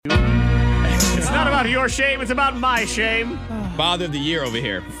about your shame. It's about my shame. Father of the Year over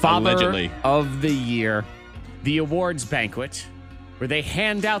here. Father Allegedly. of the Year. The awards banquet where they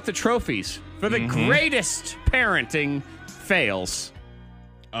hand out the trophies for the greatest parenting fails.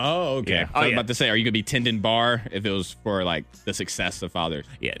 Oh, okay. Yeah. I was about to say, are you going to be tending bar if it was for, like, the success of fathers?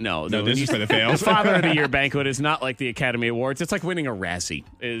 Yeah, no. No, this is for the fails. The Father of the Year banquet is not like the Academy Awards. It's like winning a Razzie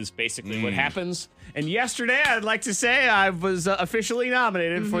is basically what happens. And yesterday, I'd like to say I was officially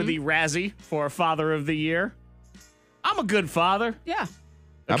nominated for the Razzie for Father of the Year. I'm a good father. Yeah.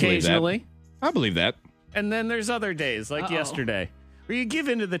 Occasionally. I believe that. And then there's other days, like yesterday, where you give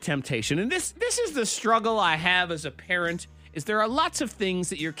into the temptation. And this is the struggle I have as a parent, is there are lots of things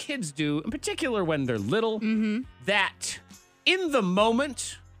that your kids do, in particular when they're little, that in the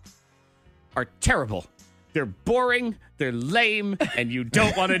moment are terrible. They're boring, they're lame, and you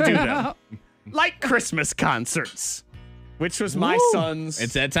don't want to do them. Like Christmas concerts, which was my son's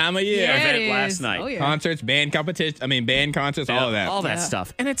It's that time of year. Yeah, event it last is. night. Oh, yeah. Concerts, band concerts, all of that. All that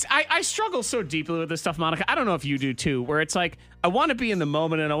stuff. And it's I struggle so deeply with this stuff, Monica. I don't know if you do too, where it's like I want to be in the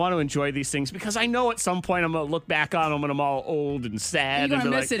moment and I want to enjoy these things because I know at some point I'm going to look back on them when I'm all old and sad. You're going and to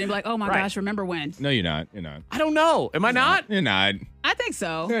be miss like, it and be like, oh my Right. gosh, remember when? No, you're not. You're not. I don't know. Am I not? You're not. I think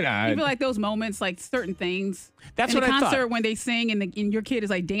so. You're not. You feel like those moments, like certain things. That's in what the I thought. concert when they sing and your kid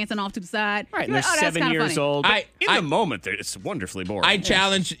is like dancing off to the side. Right. And You're they're like, oh, that's 7 kinda years funny. old. But I- in I- the moment, it's wonderfully boring. I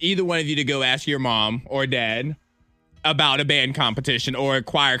challenge either one of you to go ask your mom or dad about a band competition or a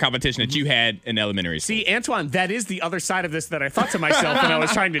choir competition that you had in elementary school. See, Antoine, that is the other side of this that I thought to myself when I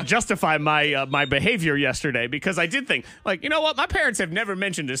was trying to justify my my behavior yesterday, because I did think, like, you know what? My parents have never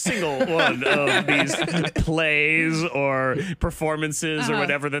mentioned a single one of these plays or performances or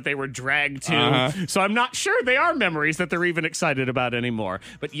whatever that they were dragged to. So I'm not sure they are memories that they're even excited about anymore.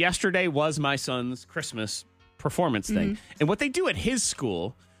 But yesterday was my son's Christmas performance thing. And what they do at his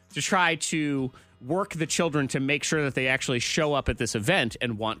school to try to work the children to make sure that they actually show up at this event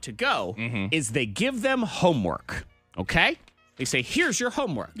and want to go is they give them homework. Okay? They say, here's your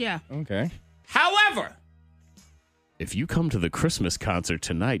homework. Yeah. Okay. However, if you come to the Christmas concert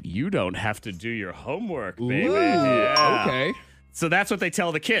tonight, you don't have to do your homework, baby. Yeah. Okay. So that's what they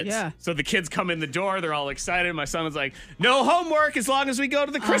tell the kids. Yeah. So the kids come in the door. They're all excited. My son was like, no homework as long as we go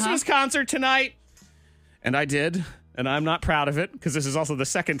to the Christmas concert tonight. And I did. And I'm not proud of it because this is also the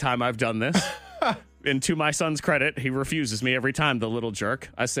second time I've done this. And to my son's credit, he refuses me every time, the little jerk.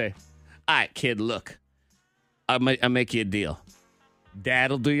 I say, all right, kid, look. I'll make you a deal.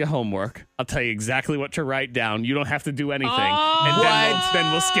 Dad'll do your homework. I'll tell you exactly what to write down. You don't have to do anything. And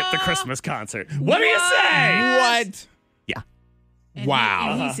then we'll skip the Christmas concert. What do you say? What? Yeah. And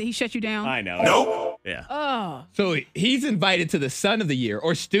Wow. He shut you down. I know. Nope. Yeah. Oh. So he's invited to the Son of the Year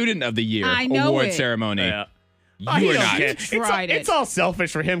or Student of the Year I know award it. ceremony. Yeah. You He are don't not. care. tried it. It's all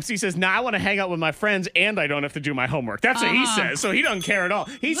selfish for him because he says, nah, I want to hang out with my friends and I don't have to do my homework. That's what he says. So he doesn't care at all.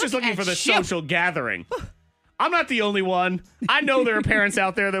 He's just looking at for the you. social gathering. I'm not the only one. I know there are parents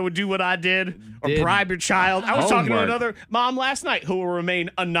out there that would do what I did or Did bribe your child. I was talking to homework. another mom last night who will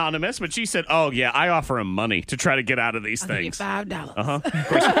remain anonymous, but she said, oh, yeah, I offer him money to try to get out of these I'll give you things.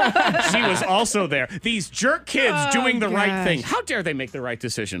 $5. She was also there. These jerk kids doing the right gosh. thing. How dare they make the right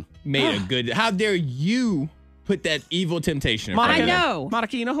decision? Made a good. How dare you put that evil temptation in front I of them? know.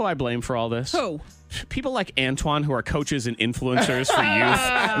 Monica, you know who I blame for all this? Who? People like Antoine who are coaches and influencers for youth.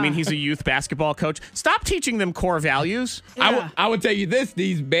 I mean, he's a youth basketball coach. Stop teaching them core values. Yeah. I would tell you this: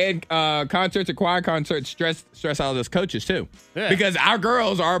 these band concerts and choir concerts stress out us coaches too, Yeah. because our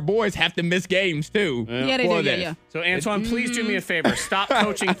girls, our boys have to miss games too. Yeah, they for do. Yeah, this. yeah. So, Antoine, please do me a favor. Stop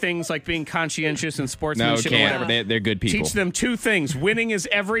coaching things like being conscientious and No, sportsmanship or can't. whatever. They're good people. Teach them two things. Winning is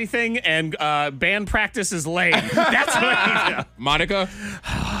everything and band practice is lame. That's what I Monica,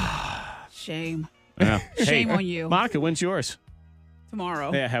 Shame. yeah. Shame on you. Monica, when's yours?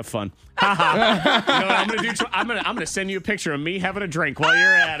 Tomorrow. Yeah, have fun. You know what I'm gonna do? I'm gonna send you a picture of me having a drink while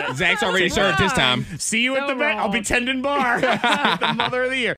you're at it. Zach's already served his time. See you at So the bar. I'll be wrong. tending bar. The Mother of the Year.